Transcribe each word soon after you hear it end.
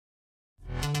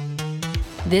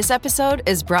This episode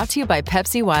is brought to you by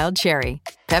Pepsi Wild Cherry.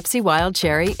 Pepsi Wild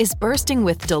Cherry is bursting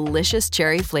with delicious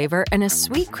cherry flavor and a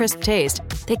sweet, crisp taste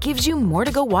that gives you more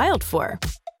to go wild for.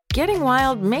 Getting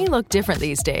wild may look different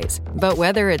these days, but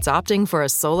whether it's opting for a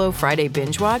solo Friday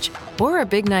binge watch or a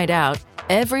big night out,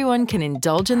 everyone can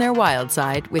indulge in their wild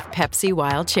side with Pepsi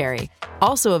Wild Cherry.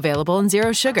 Also available in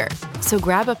Zero Sugar. So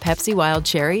grab a Pepsi Wild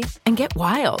Cherry and get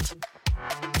wild.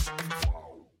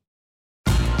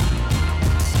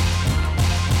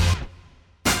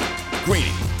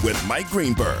 Greeny with Mike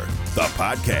Greenberg, the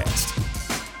podcast.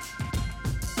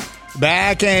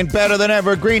 Back and better than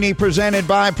ever, Greeny presented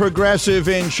by Progressive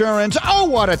Insurance. Oh,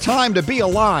 what a time to be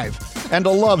alive and to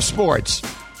love sports.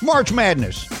 March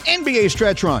Madness, NBA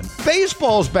stretch run,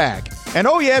 baseball's back. And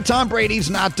oh yeah, Tom Brady's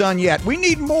not done yet. We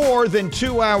need more than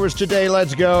 2 hours today.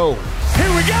 Let's go.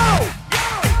 Here we go!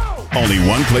 Only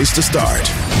one place to start.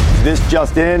 This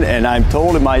just in, and I'm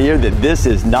told in my ear that this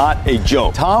is not a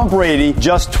joke. Tom Brady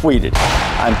just tweeted,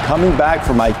 "I'm coming back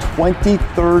for my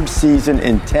 23rd season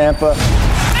in Tampa."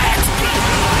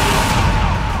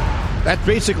 That's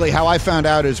basically how I found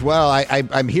out as well.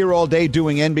 I'm here all day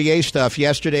doing NBA stuff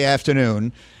yesterday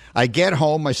afternoon. I get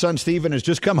home. My son Steven has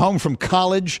just come home from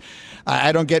college.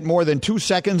 I don't get more than 2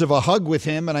 seconds of a hug with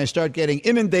him, and I start getting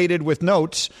inundated with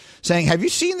notes saying, have you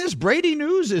seen this Brady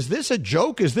news? Is this a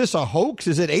joke? Is this a hoax?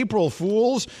 Is it April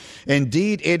Fool's?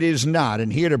 Indeed, it is not.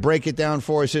 And here to break it down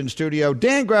for us in studio,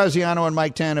 Dan Graziano and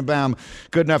Mike Tannenbaum,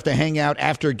 good enough to hang out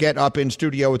after Get Up in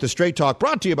studio with the Straight Talk,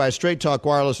 brought to you by Straight Talk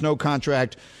Wireless. No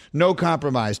contract, no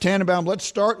compromise. Tannenbaum, let's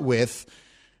start with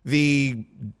the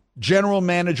general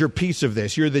manager piece of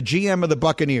this. You're the GM of the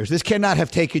Buccaneers. This cannot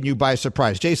have taken you by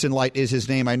surprise. Jason Light is his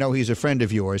name. I know he's a friend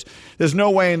of yours. There's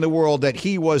no way in the world that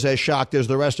he was as shocked as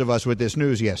the rest of us with this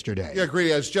news yesterday. Yeah,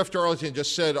 Grady, as Jeff Darlington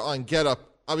just said on Get Up,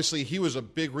 obviously he was a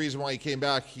big reason why he came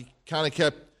back. He kind of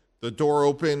kept the door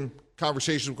open,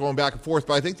 conversations going back and forth.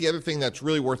 But I think the other thing that's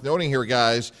really worth noting here,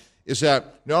 guys, is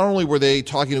that not only were they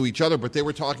talking to each other, but they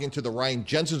were talking to the Ryan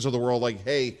Jensens of the world like,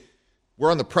 hey,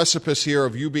 we're on the precipice here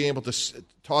of you being able to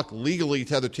talk legally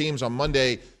to other teams on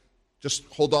Monday. Just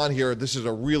hold on here. This is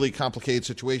a really complicated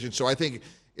situation. So I think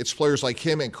it's players like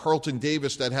him and Carlton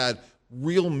Davis that had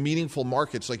real meaningful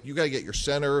markets. Like, you got to get your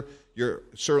center,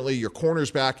 certainly your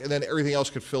corners back, and then everything else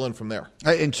could fill in from there.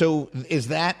 And so is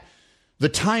that the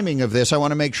timing of this? I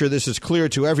want to make sure this is clear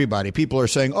to everybody. People are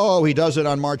saying, oh, he does it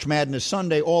on March Madness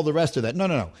Sunday, all the rest of that.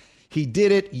 No. He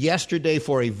did it yesterday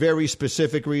for a very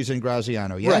specific reason,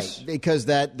 Graziano, yes? Right, because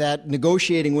that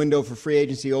negotiating window for free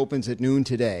agency opens at noon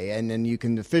today, and then you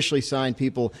can officially sign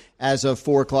people as of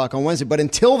 4 o'clock on Wednesday. But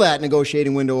until that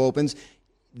negotiating window opens,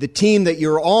 the team that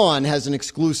you're on has an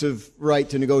exclusive right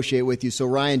to negotiate with you. So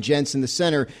Ryan Jensen, the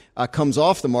center, comes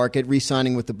off the market,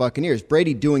 re-signing with the Buccaneers.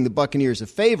 Brady doing the Buccaneers a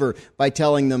favor by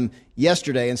telling them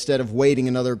yesterday instead of waiting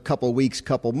another couple weeks,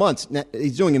 couple months. Now,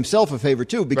 he's doing himself a favor,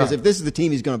 too, because if this is the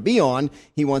team he's going to be on,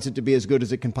 he wants it to be as good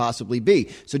as it can possibly be.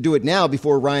 So do it now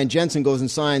before Ryan Jensen goes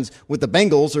and signs with the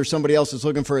Bengals or somebody else is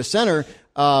looking for a center,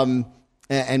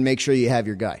 and make sure you have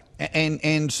your guy.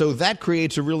 And so that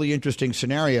creates a really interesting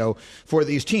scenario for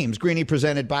these teams. Greeny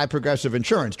presented by Progressive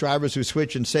Insurance. Drivers who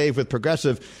switch and save with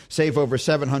Progressive save over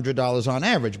 $700 on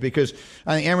average, because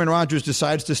I think Aaron Rodgers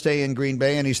decides to stay in Green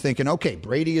Bay and he's thinking, okay,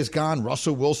 Brady is gone,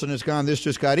 Russell Wilson is gone, this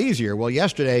just got easier. Well,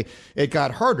 yesterday it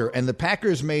got harder, and the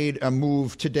Packers made a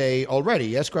move today already.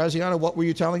 Yes, Graziano, what were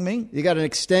you telling me? You got an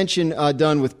extension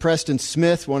done with Preston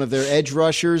Smith, one of their edge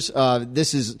rushers.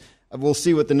 We'll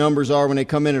see what the numbers are when they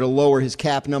come in. It'll lower his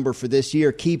cap number for this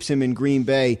year, keeps him in Green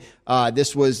Bay.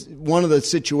 This was one of the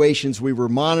situations we were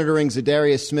monitoring.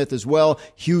 Zadarius Smith as well,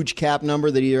 huge cap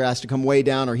number that either has to come way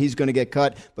down or he's going to get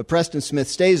cut. But Preston Smith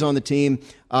stays on the team,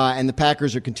 and the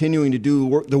Packers are continuing to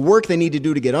do the work they need to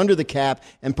do to get under the cap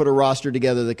and put a roster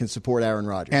together that can support Aaron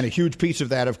Rodgers. And a huge piece of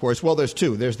that, of course, well, there's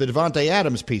two. There's the Devontae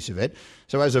Adams piece of it.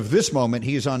 So as of this moment,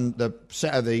 he's on the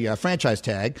franchise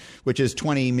tag, which is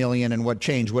 $20 million and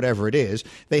whatever it is.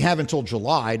 They have until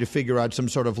July to figure out some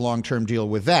sort of long-term deal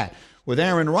with that. With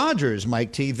Aaron Rodgers,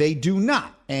 Mike T, they do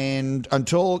not. And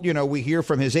until, we hear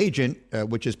from his agent,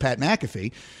 which is Pat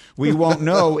McAfee, we won't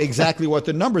know exactly what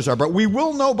the numbers are. But we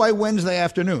will know by Wednesday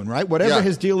afternoon, right? Whatever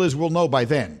his deal is, we'll know by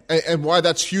then. And why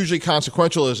that's hugely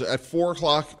consequential is at 4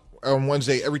 o'clock on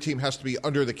Wednesday, every team has to be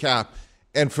under the cap.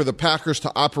 And for the Packers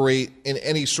to operate in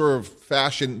any sort of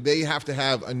fashion, they have to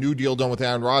have a new deal done with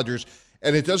Aaron Rodgers.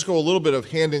 And it does go a little bit of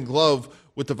hand in glove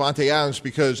with Devontae Adams,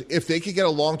 because if they could get a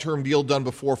long-term deal done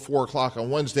before 4 o'clock on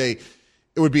Wednesday,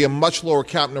 it would be a much lower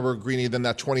cap number, Greeny, than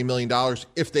that $20 million.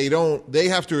 If they don't, they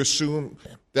have to assume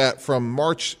that from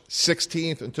March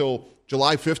 16th until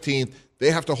July 15th,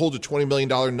 they have to hold a $20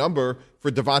 million number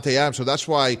for Davante Adams. So that's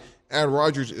why Aaron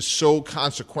Rodgers is so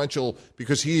consequential,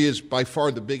 because he is by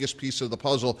far the biggest piece of the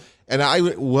puzzle. And I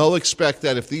will expect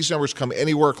that if these numbers come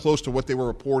anywhere close to what they were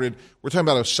reported, we're talking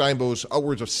about a sign bonus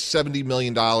upwards of $70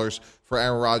 million for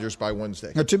Aaron Rodgers by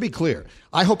Wednesday. Now, to be clear,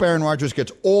 I hope Aaron Rodgers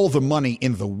gets all the money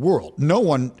in the world. No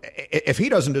one, if he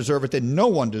doesn't deserve it, then no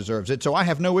one deserves it. So I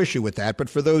have no issue with that. But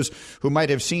for those who might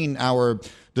have seen our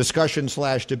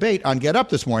discussion/debate on Get Up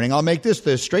this morning, I'll make this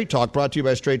the Straight Talk, brought to you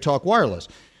by Straight Talk Wireless.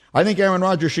 I think Aaron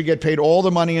Rodgers should get paid all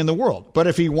the money in the world. But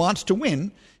if he wants to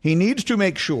win, he needs to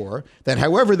make sure that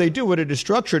however they do it, it is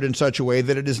structured in such a way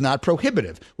that it is not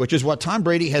prohibitive, which is what Tom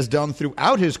Brady has done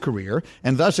throughout his career.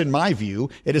 And thus, in my view,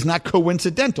 it is not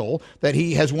coincidental that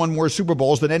he has won more Super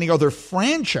Bowls than any other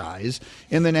franchise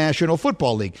in the National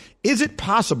Football League. Is it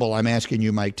possible, I'm asking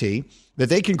you, Mike T., that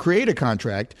they can create a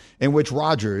contract in which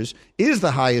Rodgers is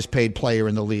the highest paid player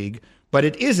in the league, but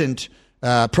it isn't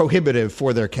prohibitive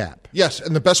for their cap? Yes,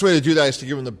 and the best way to do that is to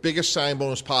give them the biggest sign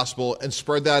bonus possible and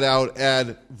spread that out,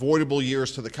 add voidable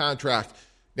years to the contract.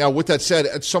 Now, with that said,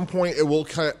 at some point it will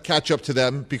catch up to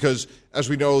them because, as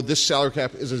we know, this salary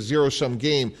cap is a zero-sum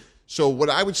game. So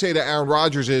what I would say to Aaron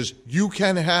Rodgers is you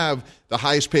can have the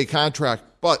highest paid contract,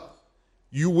 but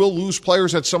you will lose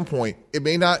players at some point. It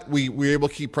may not, we're able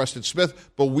to keep Preston Smith,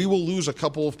 but we will lose a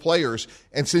couple of players.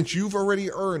 And since you've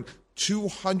already earned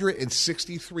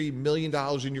 $263 million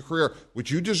in your career, which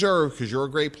you deserve because you're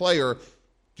a great player,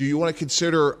 do you want to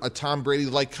consider a Tom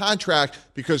Brady-like contract?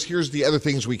 Because here's the other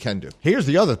things we can do. Here's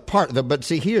the other part. But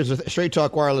see, here's the Straight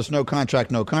Talk Wireless, no contract,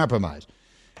 no compromise.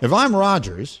 If I'm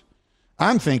Rodgers,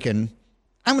 I'm thinking,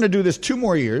 I'm going to do this 2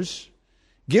 more years.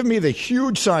 Give me the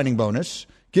huge signing bonus.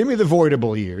 Give me the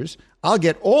voidable years. I'll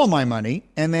get all my money,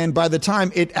 and then by the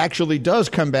time it actually does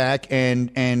come back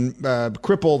and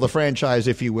cripple the franchise,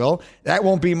 if you will, that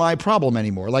won't be my problem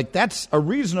anymore. Like, that's a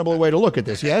reasonable way to look at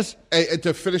this, yes? And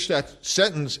to finish that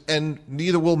sentence, and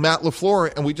neither will Matt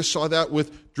LaFleur, and we just saw that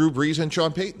with Drew Brees and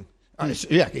Sean Payton.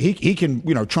 Yeah, he can,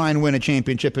 try and win a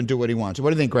championship and do what he wants.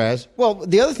 What do you think, Graz? Well,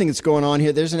 the other thing that's going on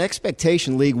here, there's an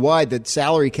expectation league-wide that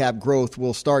salary cap growth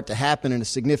will start to happen in a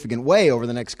significant way over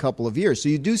the next couple of years. So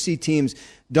you do see teams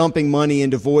dumping money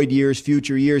into void years,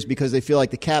 future years, because they feel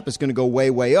like the cap is going to go way,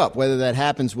 way up. Whether that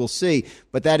happens, we'll see.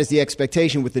 But that is the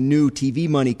expectation with the new TV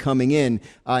money coming in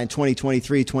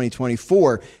 2023,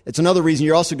 2024. It's another reason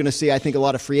you're also going to see, I think, a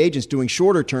lot of free agents doing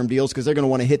shorter-term deals because they're going to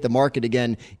want to hit the market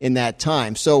again in that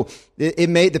time. So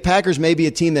the Packers may be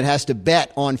a team that has to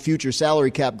bet on future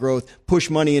salary cap growth, push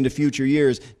money into future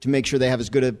years to make sure they have as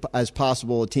good as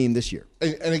possible a team this year.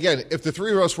 And again, if the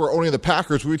three of us were owning the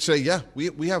Packers, we would say, yeah,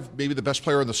 we have maybe the best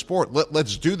player in the sport.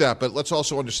 Let's do that. But let's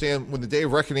also understand when the day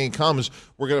of reckoning comes,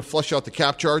 we're going to flush out the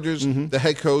cap charges, the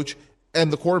head coach,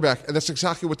 and the quarterback. And that's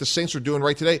exactly what the Saints are doing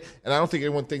right today. And I don't think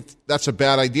anyone thinks that's a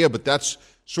bad idea, but that's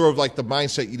sort of like the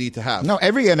mindset you need to have. No,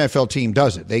 every NFL team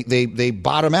does it. They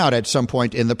bottom out at some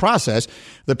point in the process.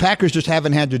 The Packers just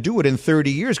haven't had to do it in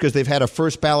 30 years because they've had a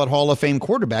first-ballot Hall of Fame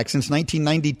quarterback since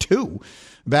 1992.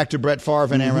 Back to Brett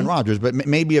Favre and Aaron Rodgers. But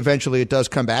maybe eventually it does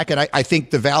come back. And I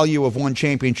think the value of one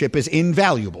championship is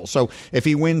invaluable. So if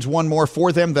he wins one more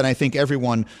for them, then I think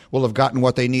everyone will have gotten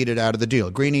what they needed out of the deal.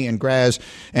 Greeny and Graz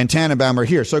and Tannenbaum are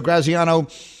here. So Graziano,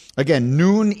 again,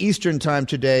 noon Eastern time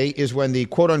today is when the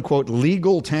quote-unquote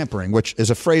legal tampering, which is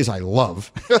a phrase I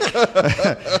love.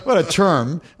 What a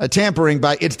term. Tampering,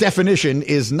 by its definition,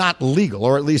 is not legal,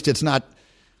 or at least it's not,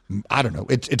 I don't know.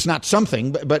 It's not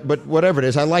something, but whatever it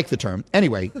is, I like the term.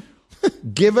 Anyway,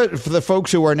 give it for the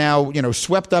folks who are now,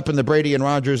 swept up in the Brady and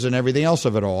Rodgers and everything else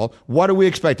of it all. What are we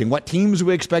expecting? What teams are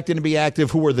we expecting to be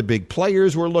active? Who are the big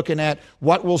players we're looking at?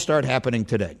 What will start happening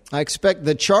today? I expect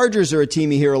the Chargers are a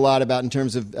team you hear a lot about in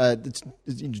terms of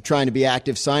trying to be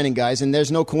active, signing guys, and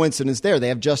there's no coincidence there. They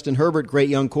have Justin Herbert, great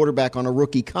young quarterback on a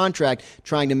rookie contract,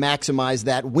 trying to maximize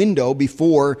that window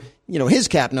before his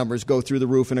cap numbers go through the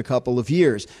roof in a couple of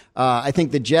years. I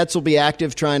think the Jets will be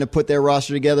active trying to put their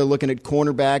roster together, looking at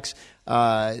cornerbacks.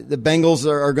 The Bengals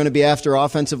are going to be after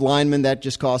offensive linemen. That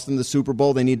just cost them the Super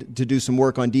Bowl. They need to do some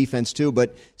work on defense too,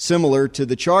 but similar to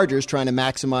the Chargers, trying to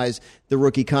maximize the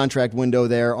rookie contract window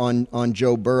there on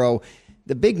Joe Burrow.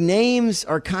 The big names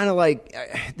are kind of like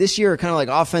this year,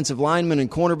 offensive linemen and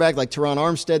cornerback, like Teron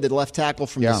Armstead, the left tackle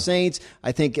from the Saints.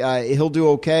 I think he'll do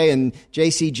okay. And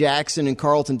J.C. Jackson and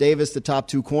Carlton Davis, the top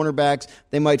 2 cornerbacks,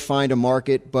 they might find a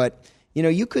market. But,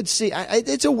 you could see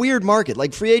it's a weird market.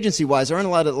 Like free agency wise, there aren't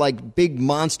a lot of big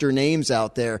monster names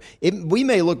out there. We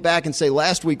may look back and say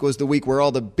last week was the week where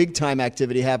all the big time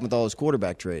activity happened with all those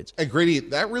quarterback trades. And Grady,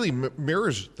 that really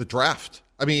mirrors the draft.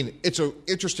 I mean, it's an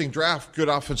interesting draft, good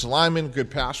offensive linemen, good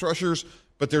pass rushers,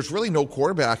 but there's really no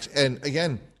quarterbacks. And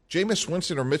again, Jameis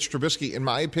Winston or Mitch Trubisky, in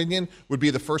my opinion, would be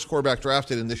the first quarterback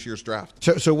drafted in this year's draft.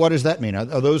 So what does that mean? Are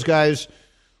those guys?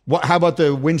 How about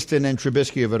the Winston and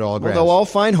Trubisky of it all? Well, they'll all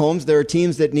find homes. There are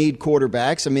teams that need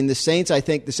quarterbacks. I mean, the Saints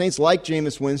like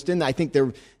Jameis Winston. I think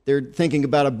they're thinking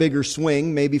about a bigger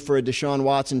swing, maybe for a Deshaun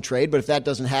Watson trade. But if that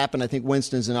doesn't happen, I think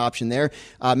Winston's an option there.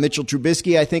 Mitchell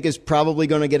Trubisky, I think, is probably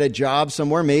going to get a job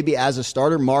somewhere, maybe as a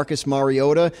starter. Marcus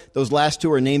Mariota. Those last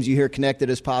two are names you hear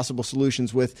connected as possible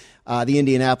solutions with the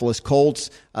Indianapolis Colts.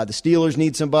 The Steelers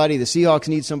need somebody. The Seahawks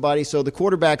need somebody. So the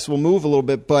quarterbacks will move a little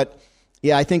bit, but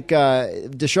yeah, I think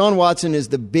Deshaun Watson is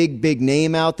the big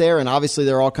name out there, and obviously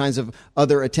there are all kinds of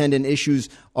other attendant issues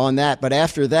on that. But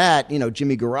after that,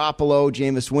 Jimmy Garoppolo,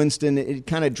 Jameis Winston, it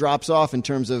kind of drops off in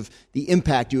terms of the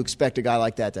impact you expect a guy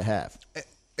like that to have. I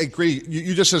agree.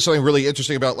 You just said something really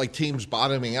interesting about teams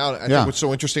bottoming out. I think what's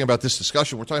so interesting about this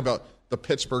discussion, we're talking about the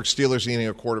Pittsburgh Steelers needing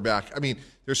a quarterback. I mean,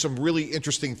 there's some really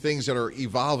interesting things that are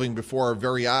evolving before our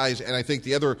very eyes. And I think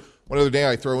one other name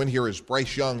I throw in here is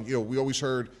Bryce Young. We always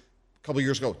heard a couple of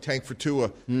years ago, tank for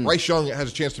Tua. Bryce Young has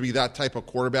a chance to be that type of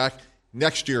quarterback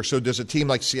next year. So does a team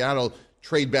like Seattle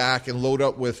trade back and load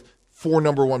up with 4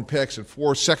 number 1 picks and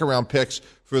 4 second-round picks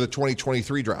for the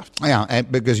 2023 draft? Yeah,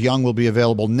 because Young will be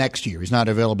available next year. He's not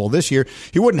available this year.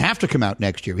 He wouldn't have to come out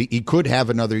next year. He could have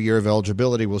another year of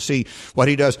eligibility. We'll see what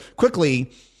he does.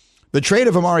 Quickly, the trade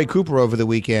of Amari Cooper over the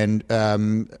weekend,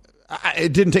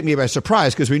 it didn't take me by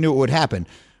surprise because we knew it would happen.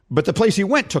 But the place he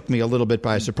went took me a little bit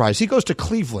by surprise. He goes to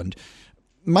Cleveland.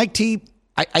 Mike T.,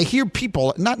 I hear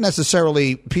people, not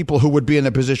necessarily people who would be in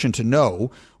a position to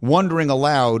know, wondering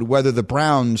aloud whether the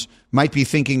Browns might be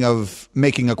thinking of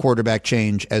making a quarterback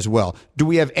change as well. Do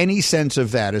we have any sense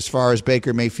of that as far as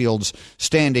Baker Mayfield's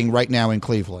standing right now in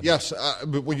Cleveland? Yes,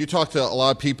 but when you talk to a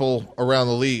lot of people around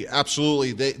the league,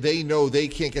 absolutely. They know they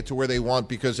can't get to where they want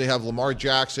because they have Lamar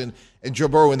Jackson and Joe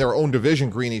Burrow in their own division,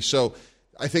 Greeny. So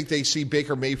I think they see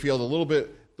Baker Mayfield a little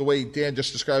bit the way Dan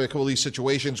just described a couple of these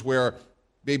situations where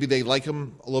maybe they like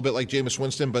him a little bit like Jameis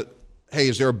Winston, but hey,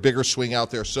 is there a bigger swing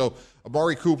out there? So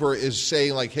Amari Cooper is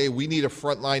saying hey, we need a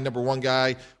frontline number 1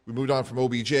 guy. We moved on from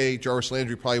OBJ. Jarvis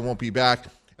Landry probably won't be back.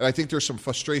 And I think there's some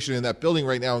frustration in that building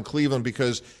right now in Cleveland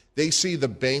because they see the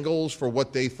Bengals for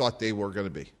what they thought they were going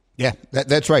to be. Yeah,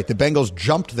 that's right. The Bengals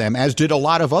jumped them, as did a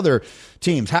lot of other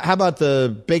teams. How about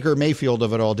the Baker Mayfield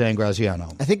of it all, Dan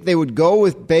Graziano? I think they would go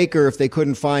with Baker if they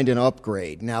couldn't find an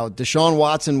upgrade. Now, Deshaun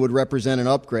Watson would represent an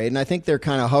upgrade, and I think they're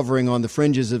kind of hovering on the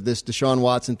fringes of this Deshaun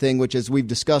Watson thing, which, as we've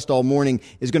discussed all morning,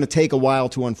 is going to take a while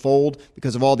to unfold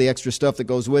because of all the extra stuff that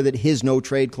goes with it, his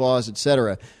no-trade clause, et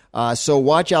cetera. So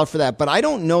watch out for that. But I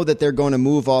don't know that they're going to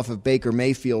move off of Baker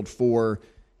Mayfield for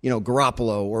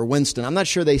Garoppolo or Winston. I'm not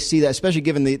sure they see that, especially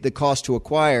given the cost to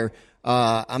acquire.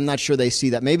 I'm not sure they see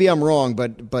that. Maybe I'm wrong,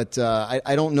 but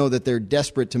I don't know that they're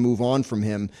desperate to move on from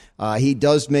him. He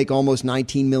does make almost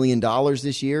 $19 million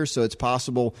this year, so it's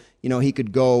possible he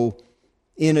could go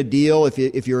in a deal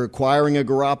if you're acquiring a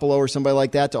Garoppolo or somebody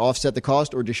like that to offset the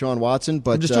cost, or Deshaun Watson.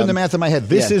 But I'm just doing the math in my head.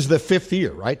 This is the 5th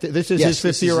year, right? This is his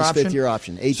fifth-year option? His 5th-year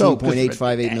option,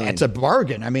 $18.858 million. It's a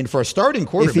bargain. I mean, for a starting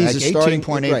quarterback,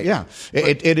 $18.8, right. Yeah.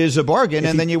 It is a bargain,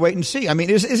 and then you wait and see. I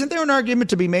mean, isn't there an argument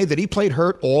to be made that he played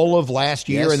hurt all of last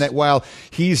year, and that while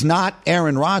he's not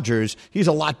Aaron Rodgers, he's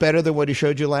a lot better than what he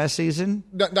showed you last season?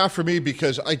 Not for me,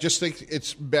 because I just think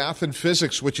it's math and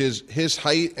physics, which is his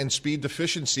height and speed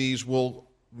deficiencies will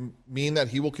mean that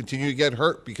he will continue to get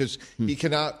hurt because he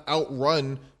cannot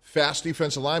outrun fast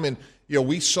defensive linemen.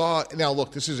 We saw, now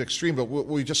look, this is extreme, but what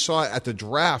we just saw at the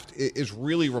draft is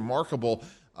really remarkable.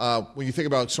 When you think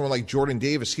about someone like Jordan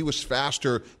Davis, he was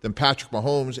faster than Patrick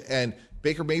Mahomes, and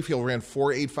Baker Mayfield ran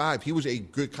 4.85. He was a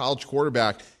good college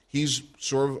quarterback. He's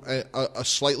sort of a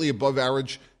slightly above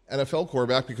average NFL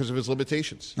quarterback because of his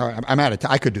limitations. All right, I'm out of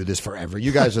time. I could do this forever.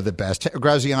 You guys are the best.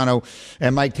 Graziano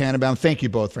and Mike Tannenbaum, thank you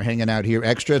both for hanging out here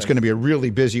extra. It's going to be a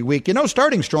really busy week.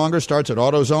 Starting stronger starts at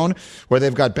AutoZone, where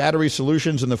they've got battery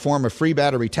solutions in the form of free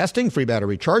battery testing, free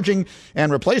battery charging,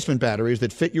 and replacement batteries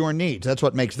that fit your needs. That's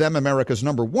what makes them America's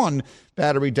 #1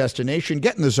 battery destination.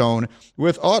 Get in the zone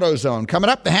with AutoZone. Coming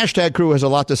up, the hashtag crew has a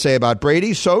lot to say about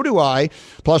Brady. So do I,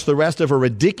 plus the rest of a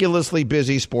ridiculously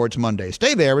busy Sports Monday.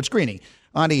 Stay there. It's Greeny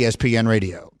on ESPN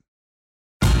Radio.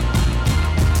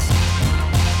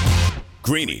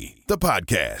 Greeny, the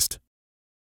podcast.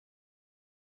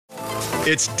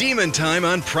 It's Demon Time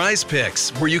on Prize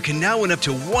Picks, where you can now win up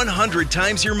to 100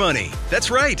 times your money.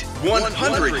 That's right,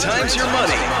 100 times your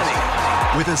money.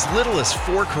 With as little as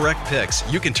 4 correct picks,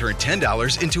 you can turn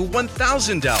 $10 into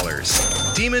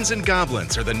 $1,000. Demons and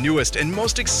Goblins are the newest and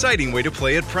most exciting way to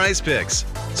play at Prize Picks.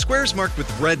 Squares marked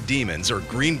with red demons or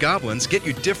green goblins get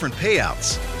you different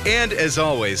payouts. And as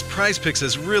always, Prize Picks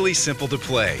is really simple to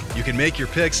play. You can make your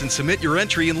picks and submit your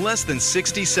entry in less than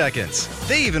 60 seconds.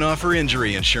 They even offer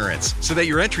injury insurance so that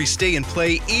your entries stay in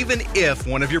play even if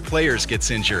one of your players gets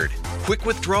injured. Quick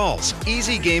withdrawals,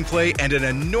 easy gameplay, and an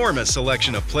enormous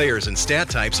selection of players and stat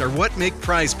types are what make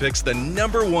Prize Picks the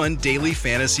 #1 daily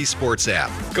fantasy sports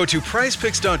app. Go to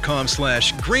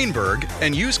prizepicks.com/Greenberg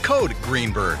and use code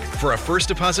Greenberg for a first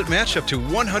deposit match up to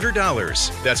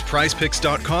 $100. That's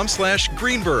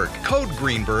prizepicks.com/Greenberg, code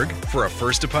Greenberg for a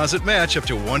first deposit match up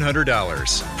to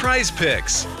 $100. Prize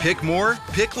Picks. Pick more,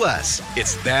 pick less.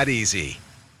 It's that easy.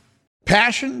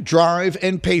 Passion, drive,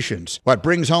 and patience. What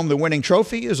brings home the winning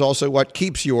trophy is also what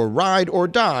keeps your ride or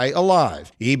die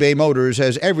alive. eBay Motors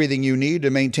has everything you need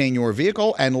to maintain your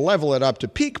vehicle and level it up to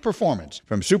peak performance.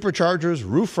 From superchargers,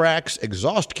 roof racks,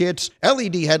 exhaust kits,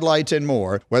 LED headlights, and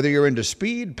more, whether you're into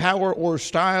speed, power, or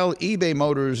style, eBay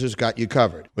Motors has got you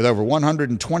covered. With over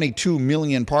 122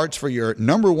 million parts for your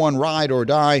 #1 ride or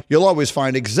die, you'll always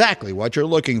find exactly what you're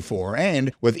looking for.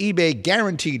 And with eBay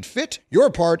Guaranteed Fit,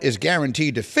 your part is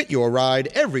guaranteed to fit your ride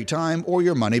every time or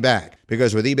your money back.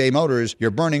 Because with eBay Motors, you're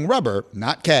burning rubber,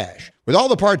 not cash. With all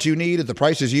the parts you need at the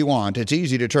prices you want, it's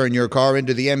easy to turn your car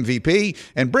into the MVP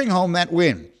and bring home that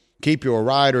win. Keep your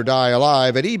ride or die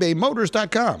alive at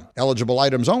ebaymotors.com. Eligible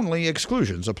items only.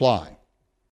 Exclusions apply.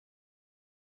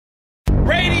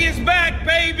 Brady is back,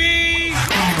 baby!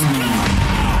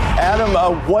 Adam,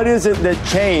 what is it that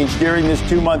changed during this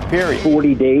 2-month period?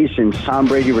 40 days since Tom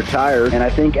Brady retired, and I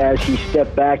think as he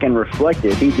stepped back and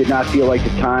reflected, he did not feel like the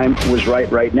time was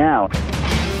right now.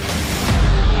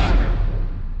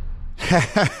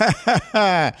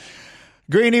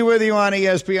 Greeny with you on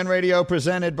ESPN Radio,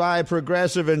 presented by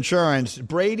Progressive Insurance.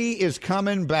 Brady is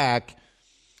coming back.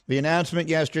 The announcement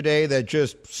yesterday that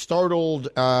just startled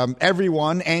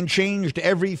everyone and changed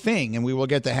everything, and we will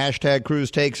get the hashtag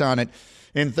Cruise takes on it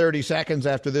in 30 seconds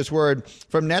after this word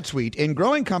from NetSuite. In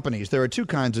growing companies, there are two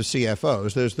kinds of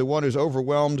CFOs. There's the one who's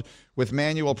overwhelmed with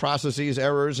manual processes,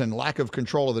 errors, and lack of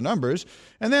control of the numbers.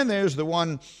 And then there's the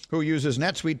one who uses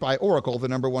NetSuite by Oracle, the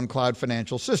 #1 cloud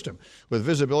financial system. With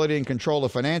visibility and control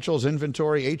of financials,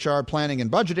 inventory, HR, planning,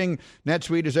 and budgeting,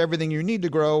 NetSuite is everything you need to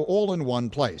grow all in one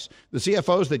place. The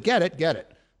CFOs that get it, get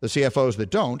it. The CFOs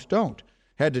that don't.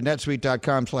 Head to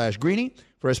netsuite.com/Greeny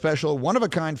for a special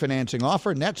one-of-a-kind financing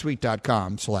offer,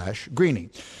 netsuite.com/Greeny.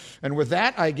 And with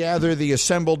that, I gather the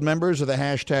assembled members of the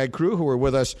hashtag crew who are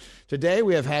with us today.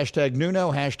 We have hashtag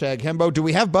Nuno, hashtag Hembo. Do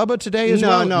we have Bubba today as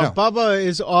well? No. Bubba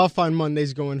is off on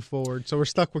Mondays going forward, so we're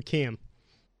stuck with Cam.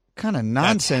 Kind of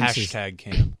nonsense. That's hashtag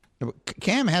Cam.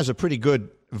 Cam has a pretty good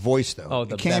voice, though. Oh,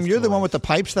 Cam, you're the one with the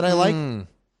pipes that I like?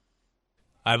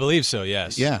 I believe so,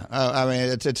 yes. Yeah. I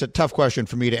mean, it's a tough question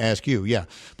for me to ask you, yeah.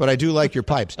 But I do like your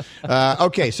pipes.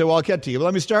 Okay, so I'll get to you. But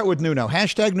let me start with Nuno.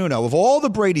 Hashtag Nuno. Of all the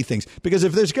Brady things, because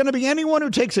if there's going to be anyone who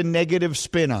takes a negative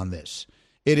spin on this,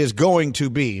 it is going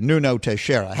to be Nuno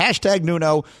Teixeira. Hashtag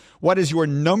Nuno. What is your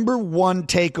 #1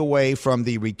 takeaway from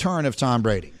the return of Tom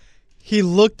Brady? He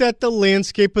looked at the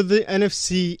landscape of the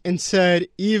NFC and said,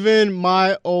 even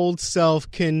my old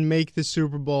self can make the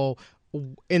Super Bowl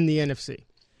in the NFC.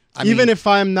 Even if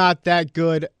I'm not that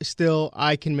good, still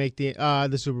I can make the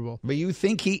Super Bowl. But you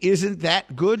think he isn't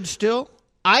that good still?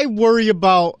 I worry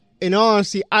about, in all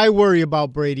honesty,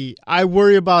 Brady. I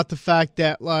worry about the fact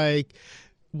that, like,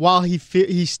 while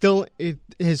he's still,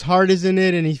 his heart is in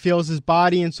it and he feels his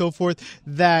body and so forth,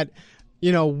 that,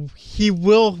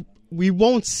 we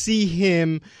won't see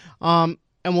him,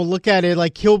 and we'll look at it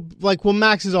like what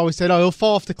Max has always said, he'll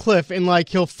fall off the cliff, and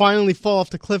he'll finally fall off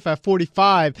the cliff at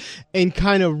 45 and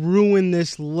kind of ruin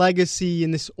this legacy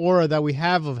and this aura that we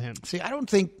have of him. See, I don't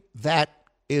think that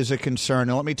is a concern,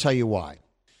 and let me tell you why.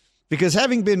 Because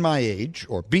having been my age,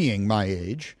 or being my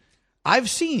age, I've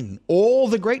seen all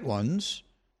the great ones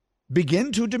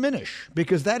begin to diminish,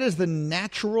 because that is the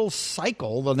natural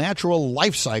cycle, the natural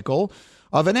life cycle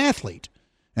of an athlete.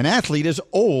 An athlete is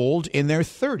old in their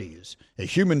 30s. A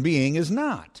human being is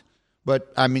not.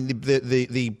 But, I mean,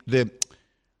 the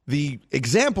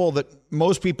example that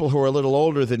most people who are a little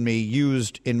older than me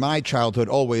used in my childhood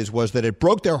always was that it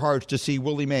broke their hearts to see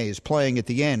Willie Mays playing at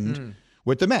the end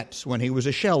with the Mets when he was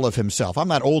a shell of himself. I'm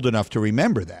not old enough to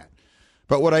remember that.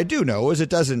 But what I do know is it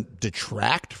doesn't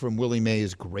detract from Willie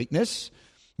Mays' greatness.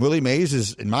 Willie Mays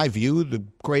is, in my view, the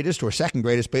greatest or second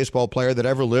greatest baseball player that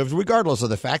ever lived, regardless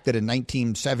of the fact that in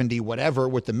 1970 whatever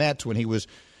with the Mets, when he was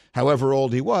however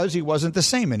old he wasn't the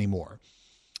same anymore.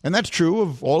 And that's true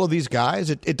of all of these guys.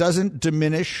 It doesn't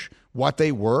diminish what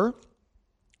they were.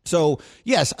 So,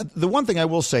 yes, the one thing I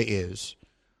will say is,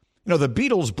 the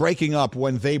Beatles breaking up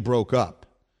when they broke up,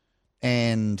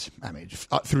 and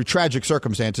through tragic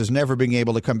circumstances, never being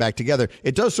able to come back together,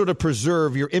 it does sort of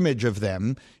preserve your image of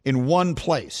them in one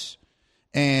place.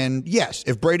 And yes,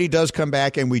 if Brady does come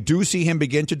back and we do see him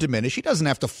begin to diminish, he doesn't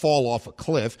have to fall off a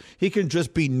cliff. He can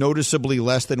just be noticeably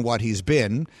less than what he's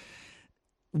been.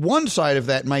 One side of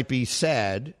that might be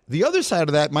sad. The other side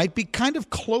of that might be kind of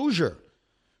closure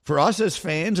for us as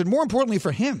fans, and more importantly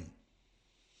for him.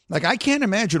 Like, I can't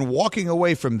imagine walking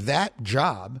away from that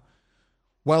job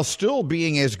while still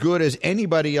being as good as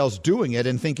anybody else doing it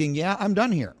and thinking, yeah, I'm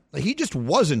done here. Like, he just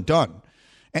wasn't done.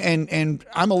 And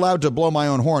I'm allowed to blow my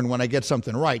own horn when I get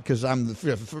something right, because I'm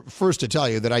the first to tell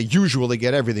you that I usually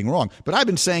get everything wrong. But I've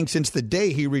been saying since the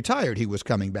day he retired he was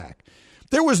coming back.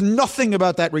 There was nothing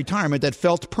about that retirement that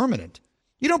felt permanent.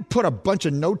 You don't put a bunch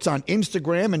of notes on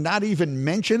Instagram and not even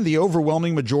mention the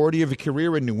overwhelming majority of a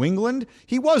career in New England.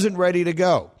 He wasn't ready to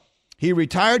go. He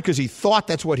retired because he thought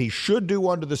that's what he should do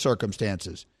under the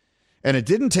circumstances. And it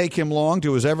didn't take him long,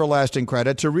 to his everlasting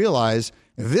credit, to realize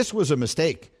this was a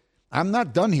mistake. I'm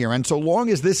not done here. And so long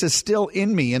as this is still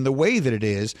in me in the way that it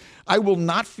is, I will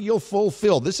not feel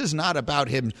fulfilled. This is not about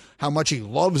him, how much he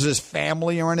loves his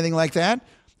family or anything like that.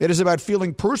 It is about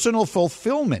feeling personal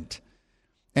fulfillment.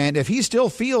 And if he still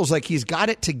feels like he's got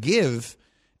it to give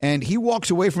and he walks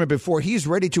away from it before he's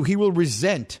ready to, he will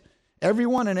resent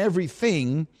everyone and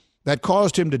everything that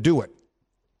caused him to do it.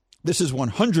 This is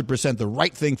 100% the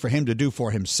right thing for him to do for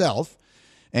himself.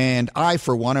 And I,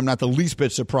 for one, am not the least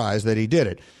bit surprised that he did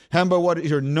it. Hemba, what is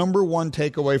your number one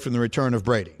takeaway from the return of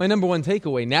Brady? My number one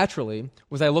takeaway, naturally,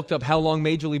 was I looked up how long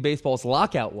Major League Baseball's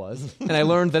lockout was, and I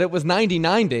learned that it was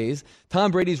 99 days.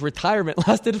 Tom Brady's retirement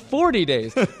lasted 40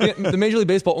 days. The Major League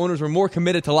Baseball owners were more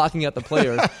committed to locking out the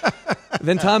players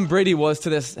than Tom Brady was to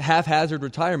this haphazard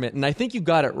retirement. And I think you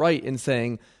got it right in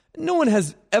saying no one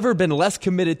has ever been less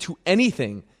committed to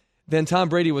anything than Tom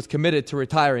Brady was committed to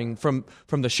retiring, from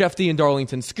the Shefty and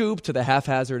Darlington scoop to the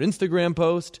haphazard Instagram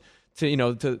post to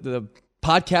the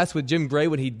podcast with Jim Gray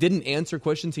when he didn't answer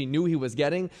questions he knew he was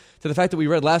getting, to the fact that we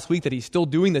read last week that he's still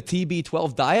doing the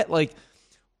TB12 diet. Like,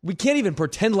 we can't even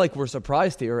pretend like we're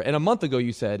surprised here. And a month ago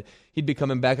you said he'd be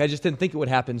coming back. I just didn't think it would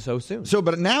happen so soon.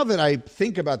 But now that I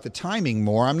think about the timing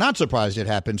more, I'm not surprised it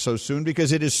happened so soon,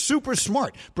 because it is super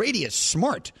smart. Brady is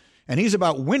smart, and he's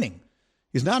about winning.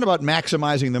 He's not about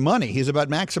maximizing the money. He's about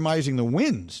maximizing the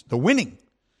wins, the winning.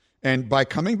 And by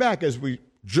coming back, as we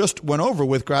just went over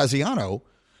with Graziano,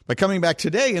 by coming back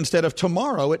today instead of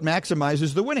tomorrow, it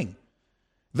maximizes the winning.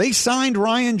 They signed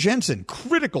Ryan Jensen,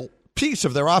 critical piece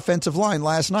of their offensive line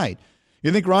last night.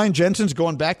 You think Ryan Jensen's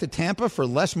going back to Tampa for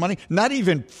less money, not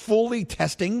even fully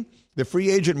testing the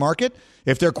free agent market,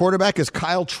 if their quarterback is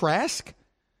Kyle Trask?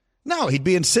 No, he'd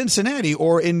be in Cincinnati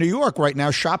or in New York right now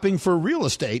shopping for real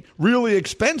estate, really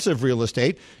expensive real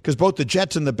estate, because both the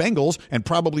Jets and the Bengals and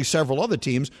probably several other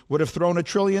teams would have thrown $1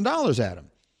 trillion at him.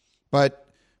 But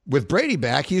with Brady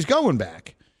back, he's going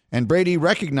back. And Brady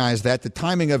recognized that the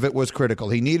timing of it was critical.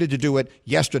 He needed to do it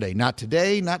yesterday, not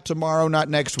today, not tomorrow, not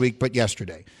next week, but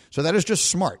yesterday. So that is just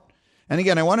smart. And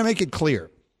again, I want to make it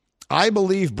clear. I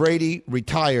believe Brady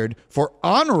retired for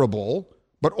honorable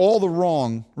but all the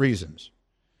wrong reasons.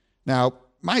 Now,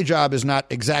 my job is not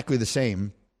exactly the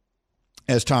same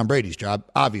as Tom Brady's job,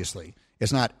 obviously.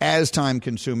 It's not as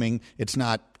time-consuming, it's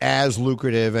not as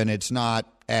lucrative, and it's not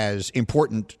as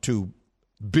important to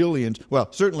billions,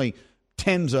 well, certainly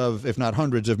tens of, if not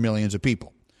hundreds of millions of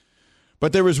people.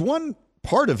 But there is one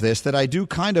part of this that I do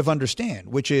kind of understand,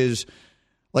 which is,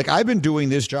 like, I've been doing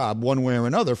this job one way or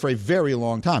another for a very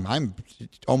long time. I'm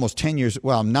almost 10 years,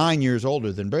 well, I'm 9 years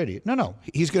older than Brady. No,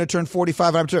 he's going to turn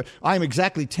 45. I'm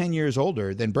exactly 10 years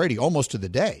older than Brady, almost to the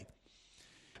day.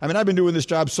 I mean, I've been doing this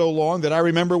job so long that I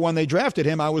remember when they drafted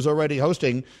him, I was already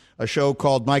hosting a show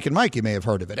called Mike and Mike. You may have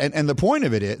heard of it. And the point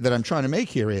of it that I'm trying to make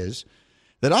here is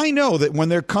that I know that when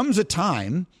there comes a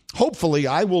time, hopefully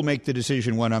I will make the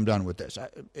decision when I'm done with this.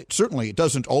 It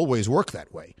doesn't always work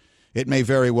that way. It may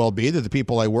very well be that the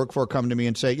people I work for come to me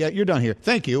and say, yeah, you're done here.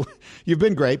 Thank you. You've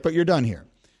been great, but you're done here.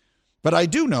 But I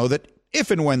do know that if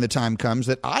and when the time comes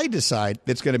that I decide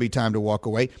it's going to be time to walk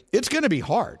away, it's going to be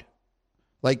hard.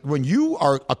 Like, when you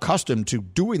are accustomed to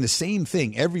doing the same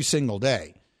thing every single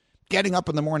day, getting up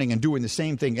in the morning and doing the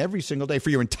same thing every single day for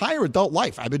your entire adult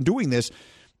life. I've been doing this,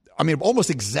 almost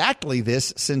exactly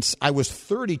this since I was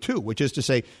 32, which is to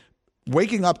say,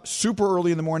 waking up super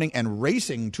early in the morning and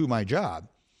racing to my job.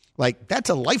 Like, that's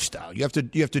a lifestyle. You have to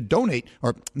donate,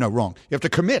 you have to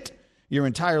commit your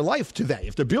entire life to that. You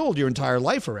have to build your entire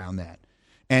life around that.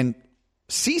 And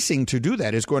ceasing to do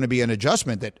that is going to be an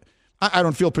adjustment that I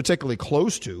don't feel particularly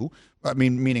close to. I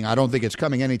mean, meaning I don't think it's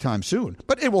coming anytime soon.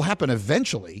 But it will happen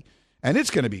eventually, and it's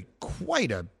going to be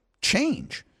quite a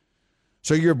change.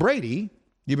 So you're Brady.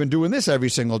 You've been doing this every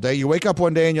single day. You wake up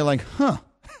one day and you're like,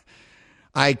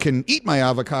 I can eat my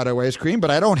avocado ice cream,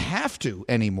 but I don't have to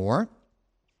anymore.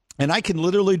 And I can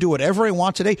literally do whatever I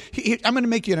want today. I'm going to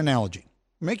make you an analogy.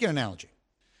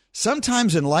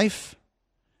 Sometimes in life,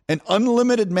 an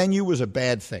unlimited menu was a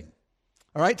bad thing.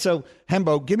 All right, so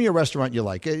Hembo, give me a restaurant you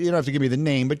like. You don't have to give me the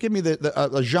name, but give me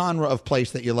a genre of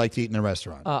place that you like to eat in a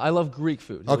restaurant. I love Greek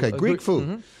food. Okay, Greek food.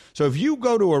 Mm-hmm. So if you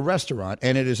go to a restaurant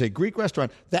and it is a Greek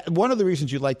restaurant, that one of the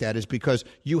reasons you like that is because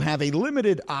you have a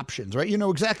limited options, right? You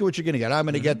know exactly what you're going to get. I'm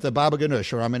going to get the baba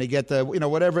ganoush, or I'm going to get the,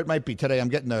 whatever it might be. Today I'm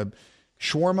getting the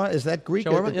shawarma. Is that Greek?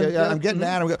 Shawarma, yeah. I'm getting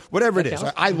that. Whatever it is.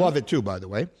 I love it too, by the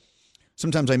way.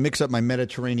 Sometimes I mix up my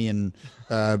Mediterranean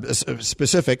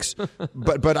specifics,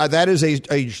 but that is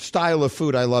a style of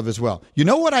food I love as well. You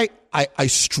know what I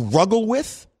struggle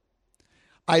with?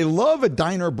 I love a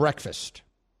diner breakfast.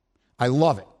 I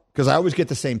love it because I always get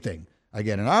the same thing. I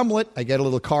get an omelet. I get a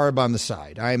little carb on the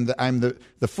side. I'm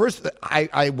the first.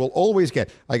 I will always get.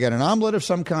 I get an omelet of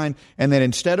some kind, and then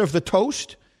instead of the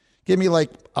toast, give me like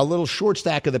a little short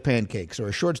stack of the pancakes or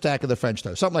a short stack of the French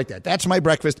toast, something like that. That's my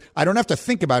breakfast. I don't have to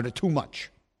think about it too much.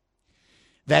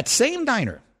 That same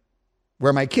diner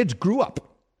where my kids grew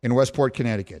up in Westport,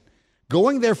 Connecticut,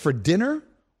 going there for dinner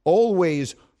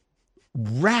always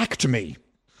racked me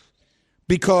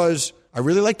because I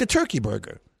really like the turkey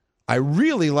burger. I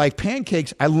really like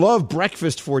pancakes. I love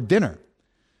breakfast for dinner.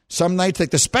 Some nights,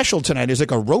 like the special tonight is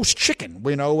like a roast chicken,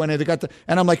 and they got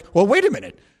and I'm like, well, wait a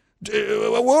minute. What do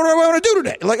I want to do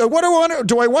today? Like, what do I want?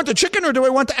 Do I want the chicken or do I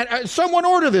want someone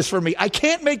order this for me? I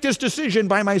can't make this decision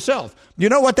by myself. You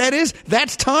know what that is?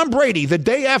 That's Tom Brady the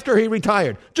day after he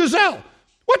retired. Giselle,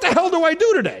 what the hell do I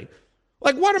do today?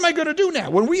 Like, what am I going to do now?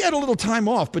 When we had a little time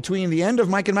off between the end of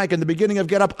Mike and Mike and the beginning of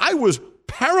Get Up, I was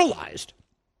paralyzed.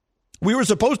 We were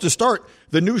supposed to start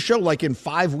the new show like in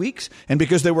 5 weeks, and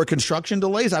because there were construction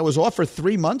delays, I was off for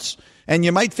 3 months. And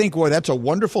you might think, well, that's a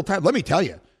wonderful time. Let me tell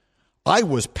you. I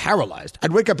was paralyzed.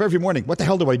 I'd wake up every morning. What the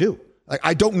hell do I do? Like,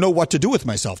 I don't know what to do with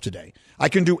myself today. I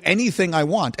can do anything I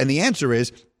want. And the answer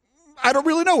is, I don't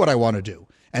really know what I want to do.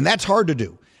 And that's hard to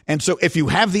do. And so if you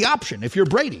have the option, if you're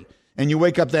Brady and you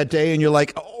wake up that day and you're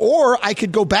like, or I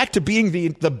could go back to being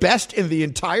the best in the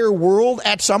entire world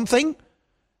at something,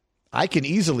 I can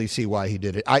easily see why he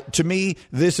did it. To me,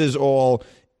 this is all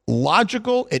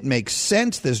logical. It makes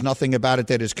sense. There's nothing about it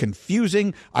that is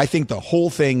confusing. I think the whole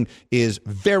thing is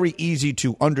very easy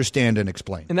to understand and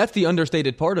explain. And that's the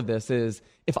understated part of this is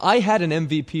if I had an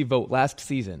MVP vote last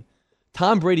season,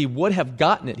 Tom Brady would have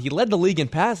gotten it. He led the league in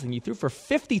passing. He threw for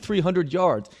 5,300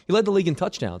 yards. He led the league in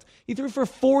touchdowns. He threw for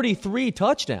 43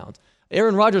 touchdowns.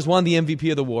 Aaron Rodgers won the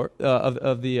MVP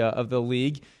of the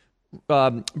league.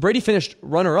 Brady finished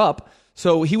runner-up.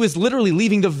 So he was literally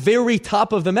leaving the very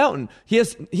top of the mountain. He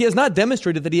has not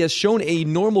demonstrated that he has shown a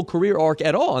normal career arc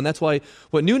at all, and that's why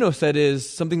what Nuno said is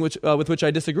something with which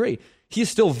I disagree. He's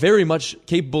still very much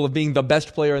capable of being the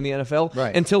best player in the NFL.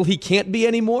 Right. Until he can't be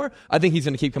anymore, I think he's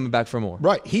going to keep coming back for more.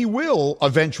 Right. He will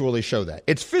eventually show that.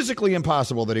 It's physically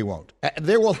impossible that he won't.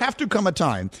 There will have to come a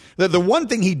time that the one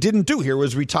thing he didn't do here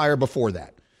was retire before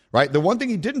that. Right? The one thing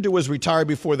he didn't do was retire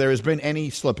before there has been any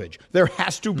slippage. There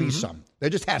has to be some. There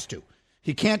just has to.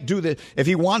 He can't do that. If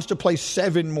he wants to play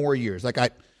 7 more years, like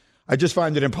I just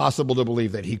find it impossible to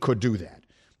believe that he could do that.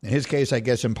 In his case, I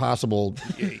guess impossible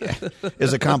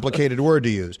is a complicated word to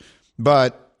use.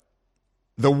 But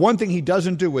the one thing he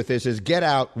doesn't do with this is get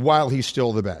out while he's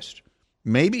still the best.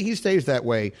 Maybe he stays that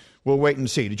way. We'll wait and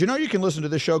see. Did you know you can listen to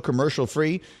this show commercial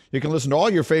free? You can listen to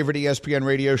all your favorite ESPN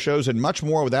radio shows and much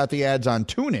more without the ads on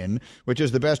TuneIn, which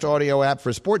is the best audio app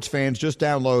for sports fans. Just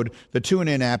download the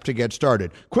TuneIn app to get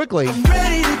started. Quickly. I'm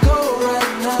ready to go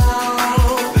right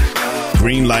now.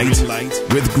 Green light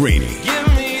with Greeny. Give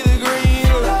me the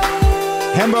green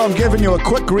light. Hembo, I'm giving you a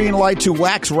quick green light to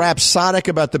wax rhapsodic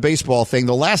about the baseball thing.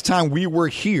 The last time we were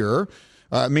here,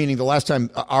 meaning the last time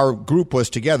our group was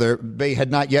together, they had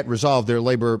not yet resolved their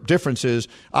labor differences.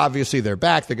 Obviously, they're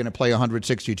back. They're going to play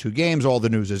 162 games. All the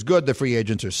news is good. The free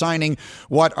agents are signing.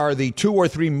 What are the 2 or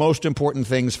 3 most important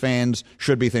things fans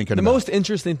should be thinking about? The most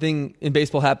interesting thing in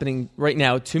baseball happening right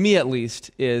now, to me at least,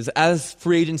 is as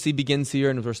free agency begins here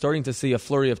and we're starting to see a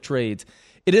flurry of trades,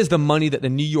 it is the money that the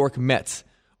New York Mets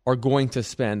are going to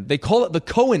spend. They call it the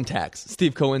Cohen tax,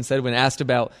 Steve Cohen said when asked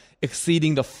about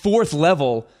exceeding the 4th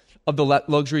level of the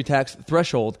luxury tax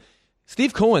threshold.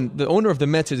 Steve Cohen, the owner of the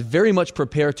Mets, is very much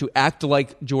prepared to act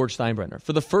like George Steinbrenner.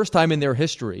 For the first time in their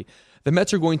history, the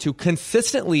Mets are going to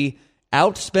consistently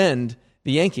outspend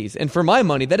the Yankees. And for my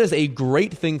money, that is a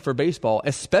great thing for baseball,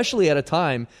 especially at a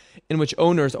time in which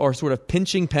owners are sort of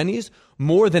pinching pennies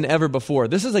more than ever before.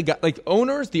 This is a guy, like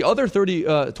owners, the other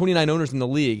 29 owners in the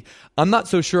league, I'm not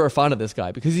so sure are fond of this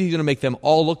guy because he's going to make them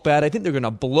all look bad. I think they're going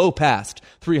to blow past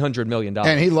 $300 million.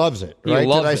 And he loves it, right?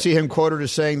 Did I see him quoted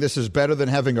as saying this is better than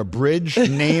having a bridge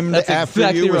named after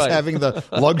exactly you, right. as having the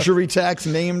luxury tax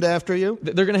named after you?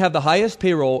 They're going to have the highest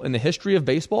payroll in the history of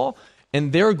baseball,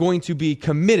 and they're going to be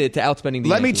committed to outspending the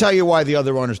Let me Yankees. tell you why the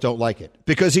other owners don't like it.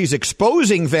 Because he's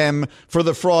exposing them for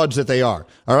the frauds that they are.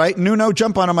 All right? Nuno,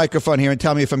 jump on a microphone here and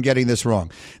tell me if I'm getting this wrong.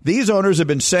 These owners have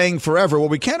been saying forever, well,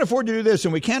 we can't afford to do this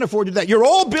and we can't afford to do that. You're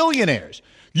all billionaires.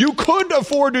 You could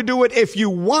afford to do it if you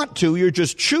want to. You're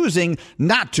just choosing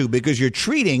not to because you're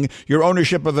treating your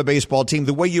ownership of a baseball team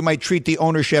the way you might treat the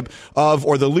ownership of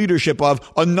or the leadership of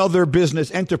another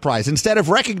business enterprise instead of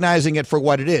recognizing it for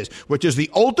what it is, which is the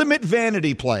ultimate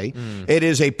vanity play. It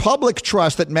is a public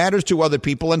trust that matters to other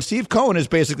people. And Steve Cohen is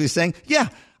basically saying, yeah,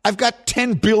 I've got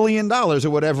 $10 billion or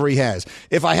whatever he has.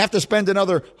 If I have to spend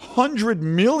another $100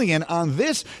 million on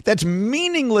this, that's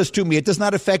meaningless to me. It does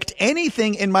not affect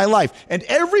anything in my life. And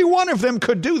every one of them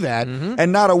could do that,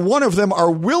 and not a one of them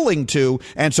are willing to.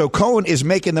 And so Cohen is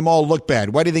making them all look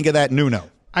bad. What do you think of that, Nuno?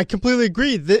 I completely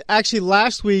agree. Actually,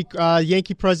 last week,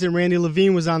 Yankee president Randy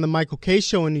Levine was on the Michael Kay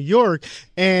show in New York,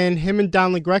 and him and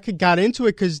Don LaGreca got into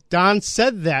it because Don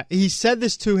said that. He said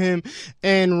this to him,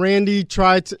 and Randy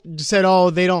said,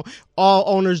 all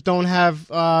owners don't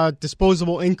have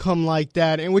disposable income like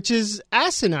that, and which is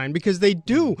asinine because they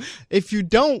do. If you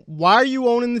don't, why are you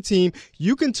owning the team?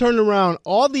 You can turn around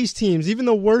all these teams. Even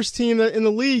the worst team in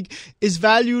the league is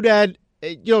valued at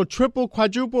triple,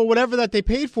 quadruple, whatever that they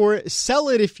paid for it. Sell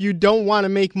it if you don't want to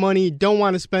make money, don't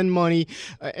want to spend money,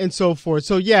 and so forth.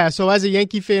 So as a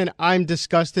Yankee fan, I'm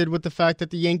disgusted with the fact that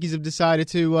the Yankees have decided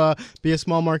to be a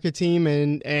small market team,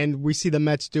 and we see the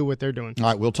Mets do what they're doing. All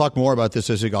right, we'll talk more about this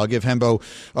as we go. I'll give Hembo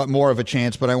more of a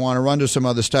chance, but I want to run to some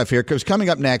other stuff here because coming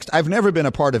up next, I've never been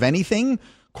a part of anything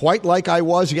quite like I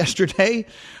was yesterday.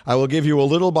 I will give you a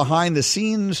little behind the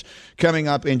scenes coming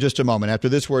up in just a moment after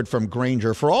this word from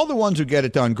Grainger. For all the ones who get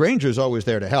it done, Grainger is always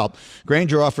there to help.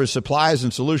 Grainger offers supplies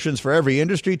and solutions for every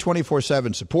industry,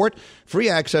 24/7 support, free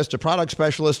access to product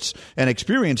specialists, and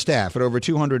experienced staff at over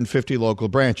 250 local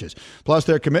branches. Plus,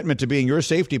 their commitment to being your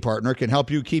safety partner can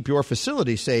help you keep your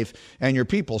facility safe and your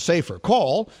people safer.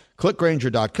 Call,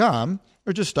 clickgrainger.com,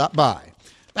 or just stop by.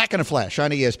 Back in a flash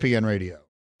on ESPN Radio.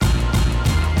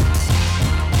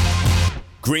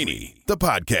 Greeny, the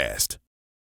podcast.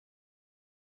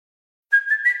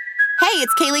 Hey,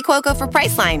 it's Kaylee Cuoco for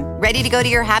Priceline. Ready to go to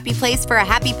your happy place for a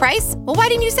happy price? Well, why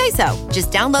didn't you say so?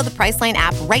 Just download the Priceline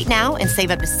app right now and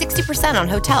save up to 60% on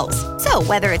hotels. So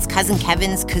whether it's Cousin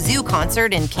Kevin's Kazoo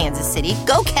Concert in Kansas City,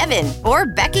 go Kevin, or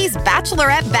Becky's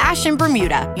Bachelorette Bash in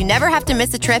Bermuda, you never have to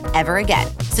miss a trip ever again.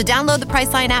 So download the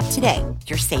Priceline app today.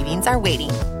 Your savings are waiting.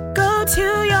 Go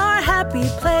to your happy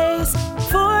place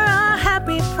for a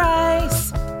happy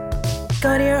price.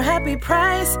 Go to your happy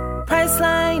price,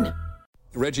 Priceline.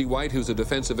 Reggie White, who's a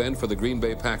defensive end for the Green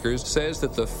Bay Packers, says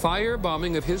that the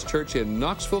firebombing of his church in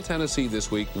Knoxville, Tennessee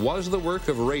this week was the work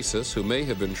of racists who may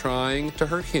have been trying to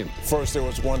hurt him. First there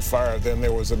was one fire, then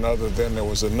there was another, then there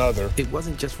was another. It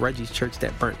wasn't just Reggie's church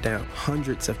that burnt down.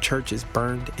 Hundreds of churches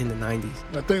burned in the 90s.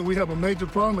 I think we have a major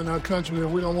problem in our country that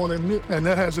we don't want to admit, and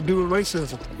that has to do with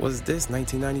racism. Was this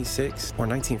 1996 or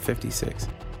 1956?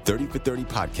 30 for 30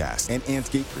 podcast and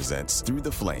Anscape presents Through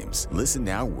the Flames. Listen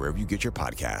now wherever you get your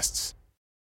podcasts.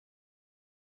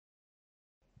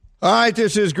 All right,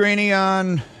 this is Greeny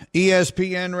on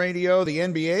ESPN Radio. The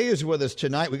NBA is with us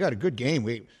tonight. We got a good game.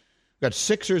 We got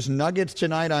Sixers Nuggets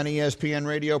tonight on ESPN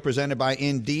Radio, presented by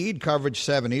Indeed. Coverage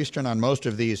 7 Eastern on most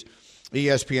of these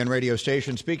ESPN radio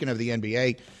stations. Speaking of the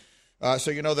NBA,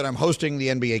 so you know that I'm hosting the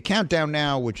NBA Countdown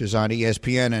now, which is on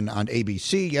ESPN and on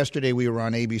ABC. Yesterday we were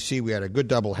on ABC. We had a good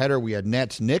doubleheader. We had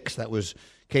Nets-Knicks. That was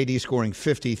KD scoring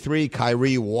 53,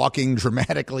 Kyrie walking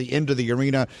dramatically into the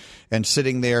arena and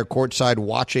sitting there courtside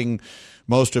watching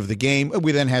most of the game.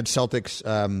 We then had Celtics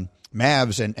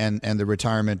Mavs and the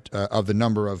retirement of the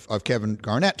number of Kevin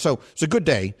Garnett. So it's a good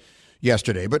day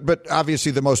yesterday. But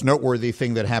obviously the most noteworthy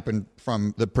thing that happened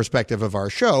from the perspective of our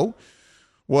show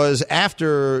was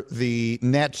after the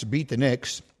Nets beat the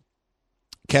Knicks,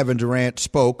 Kevin Durant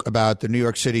spoke about the New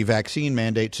York City vaccine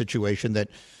mandate situation that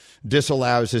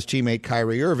disallows his teammate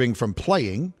Kyrie Irving from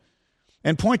playing,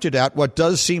 and pointed out what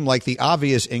does seem like the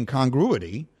obvious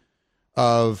incongruity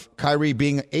of Kyrie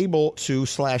being able to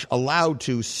 / allowed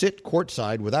to sit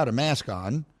courtside without a mask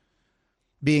on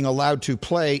being allowed to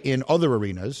play in other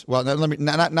arenas. Well,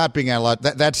 not being allowed,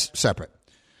 that's separate.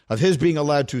 Of his being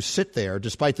allowed to sit there,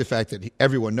 despite the fact that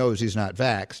everyone knows he's not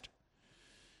vaxxed.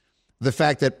 The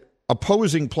fact that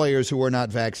opposing players who are not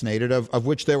vaccinated, of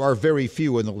which there are very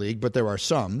few in the league, but there are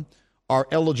some, are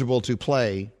eligible to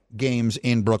play games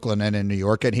in Brooklyn and in New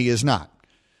York, and he is not.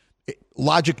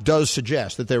 Logic does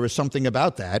suggest that there is something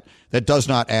about that does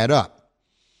not add up.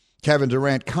 Kevin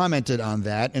Durant commented on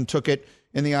that and took it,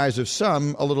 in the eyes of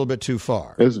some, a little bit too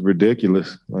far. It's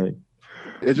ridiculous. Like,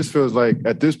 it just feels like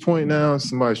at this point now,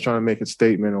 somebody's trying to make a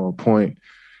statement or a point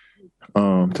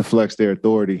to flex their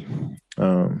authority.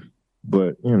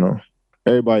 But, you know,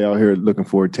 everybody out here looking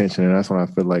for attention, and that's what I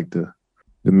feel like the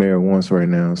mayor wants right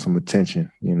now, some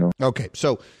attention, you know. Okay,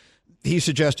 so he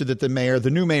suggested that the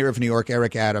new mayor of New York,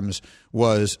 Eric Adams,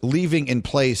 was leaving in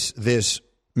place this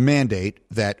mandate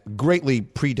that greatly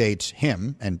predates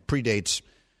him and predates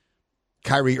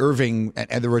Kyrie Irving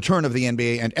and the return of the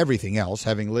NBA and everything else,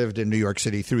 having lived in New York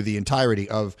City through the entirety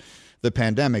of the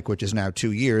pandemic, which is now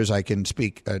 2 years. I can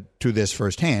speak to this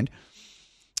firsthand.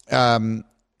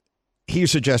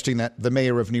 He's suggesting that the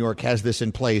mayor of New York has this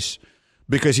in place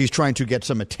because he's trying to get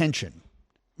some attention.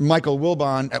 Michael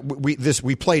Wilbon,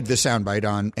 we played this soundbite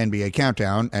on NBA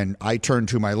Countdown, and I turned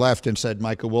to my left and said,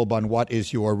 Michael Wilbon, what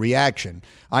is your reaction?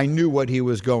 I knew what he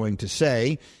was going to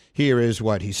say. Here is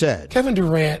what he said. Kevin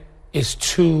Durant is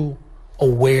too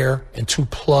aware and too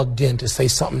plugged in to say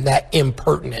something that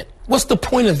impertinent. What's the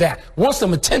point of that? Want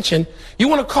some attention? You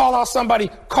want to call out somebody?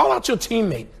 Call out your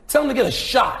teammate. Tell him to get a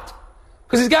shot.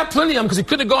 Because he's got plenty of them, because he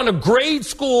could have gone to grade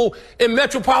school in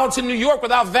metropolitan New York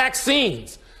without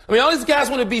vaccines. I mean, all these guys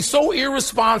want to be so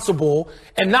irresponsible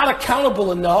and not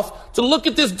accountable enough to look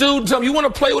at this dude and tell him, you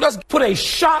want to play with us? Put a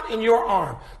shot in your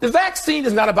arm. The vaccine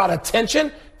is not about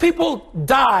attention. People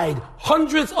died,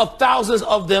 hundreds of thousands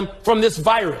of them, from this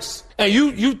virus. And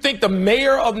you think the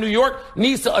mayor of New York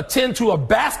needs to attend to a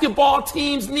basketball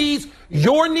team's needs,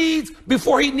 your needs,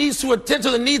 before he needs to attend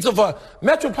to the needs of a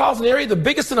metropolitan area, the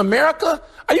biggest in America?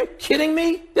 Are you kidding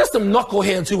me? There's some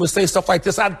knuckleheads who would say stuff like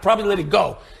this. I'd probably let it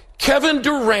go. Kevin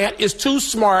Durant is too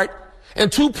smart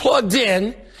and too plugged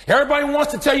in. Everybody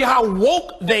wants to tell you how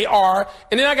woke they are,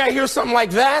 and then I got to hear something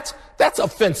like that? That's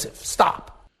offensive. Stop.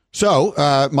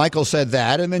 So Michael said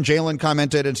that, and then Jalen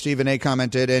commented and Stephen A.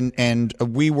 commented, and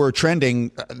we were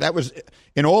trending. That was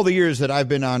in all the years that I've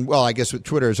been on. Well, I guess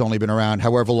Twitter has only been around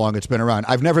however long it's been around.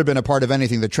 I've never been a part of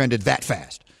anything that trended that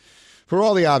fast for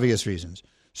all the obvious reasons.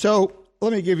 So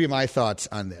let me give you my thoughts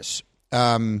on this.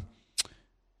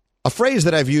 A phrase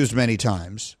that I've used many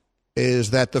times is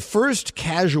that the first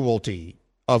casualty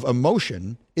of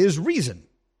emotion is reason.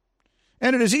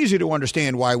 And it is easy to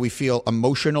understand why we feel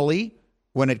emotionally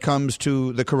when it comes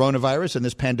to the coronavirus and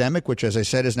this pandemic, which, as I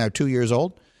said, is now 2 years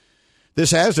old.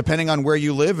 This has, depending on where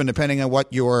you live and depending on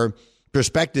what your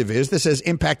perspective is, this has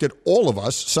impacted all of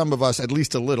us, some of us at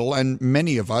least a little, and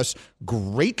many of us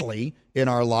greatly in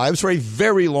our lives for a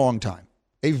very long time,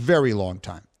 a very long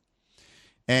time.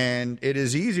 And it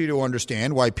is easy to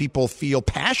understand why people feel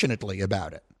passionately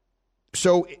about it.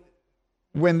 So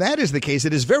when that is the case,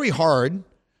 it is very hard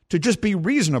to just be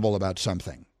reasonable about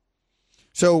something.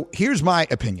 So here's my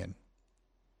opinion.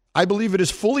 I believe it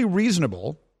is fully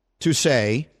reasonable to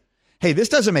say, hey, this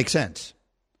doesn't make sense.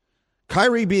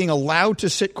 Kyrie being allowed to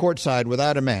sit courtside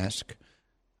without a mask,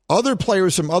 other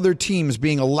players from other teams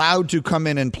being allowed to come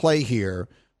in and play here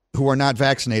who are not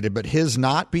vaccinated, but his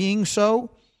not being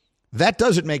so, that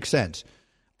doesn't make sense.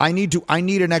 I need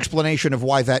an explanation of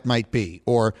why that might be,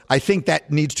 or I think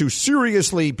that needs to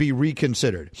seriously be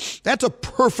reconsidered. That's a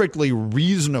perfectly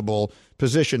reasonable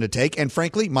position to take, and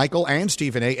frankly, Michael and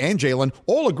Stephen A. and Jalen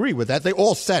all agree with that. They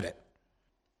all said it.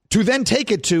 To then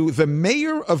take it to the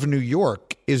mayor of New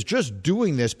York is just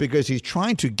doing this because he's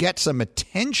trying to get some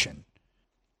attention.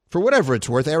 For whatever it's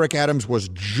worth, Eric Adams was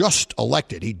just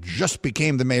elected. He just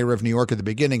became the mayor of New York at the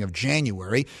beginning of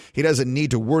January. He doesn't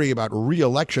need to worry about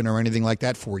re-election or anything like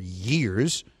that for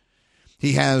years.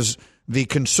 He has the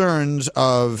concerns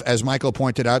of, as Michael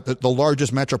pointed out, the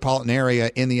largest metropolitan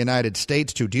area in the United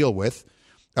States to deal with,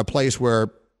 a place where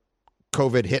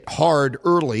COVID hit hard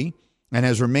early and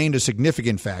has remained a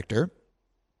significant factor.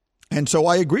 And so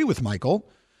I agree with Michael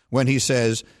when he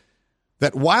says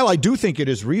that while I do think it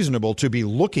is reasonable to be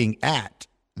looking at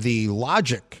the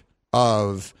logic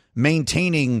of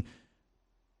maintaining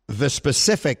the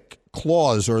specific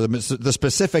clause or the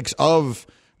specifics of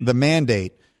the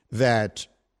mandate that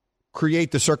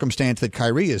create the circumstance that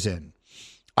Kyrie is in,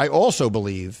 I also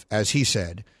believe, as he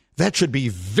said, that should be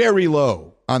very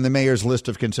low on the mayor's list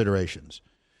of considerations.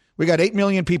 We got 8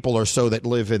 million people or so that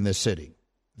live in this city.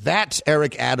 That's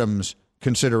Eric Adams'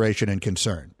 consideration and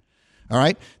concern. All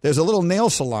right? There's a little nail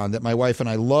salon that my wife and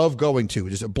I love going to,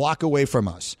 just a block away from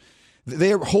us.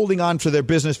 They're holding on to their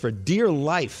business for dear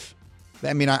life.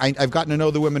 I mean, I've gotten to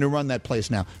know the women who run that place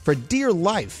now. For dear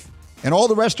life. And all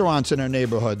the restaurants in our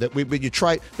neighborhood that you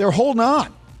try, they're holding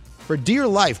on for dear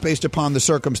life based upon the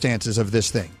circumstances of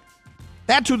this thing.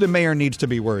 That's who the mayor needs to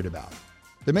be worried about.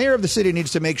 The mayor of the city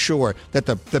needs to make sure that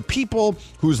the people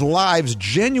whose lives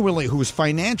genuinely, whose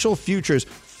financial futures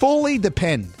fully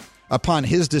depend upon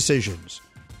his decisions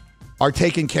are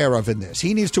taken care of in this.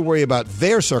 He needs to worry about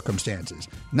their circumstances,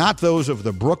 not those of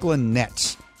the Brooklyn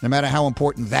Nets, no matter how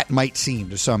important that might seem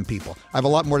to some people. I have a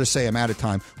lot more to say. I'm out of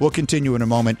time. We'll continue in a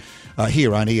moment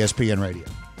here on ESPN Radio.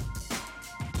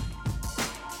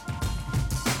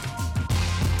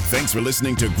 Thanks for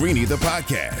listening to Greeny the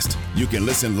podcast. You can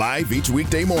listen live each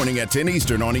weekday morning at 10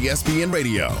 Eastern on ESPN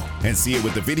Radio and see it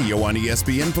with the video on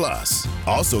ESPN Plus.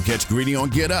 Also catch Greeny on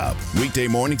Get Up weekday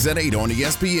mornings at 8 on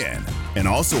ESPN and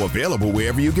also available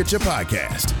wherever you get your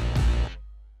podcast.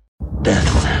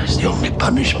 Death is the only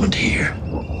punishment here.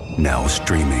 Now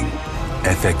streaming,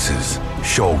 FX's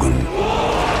Shogun.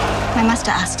 My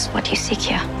master asks, what do you seek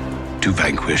here? To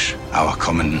vanquish our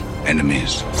common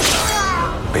enemies.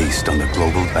 Based on the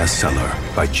global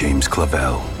bestseller by James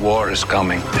Clavell. War is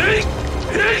coming. The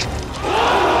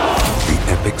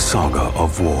epic saga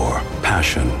of war,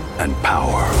 passion, and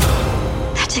power.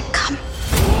 Let it come.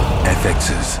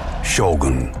 FX's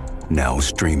Shogun. Now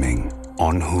streaming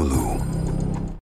on Hulu.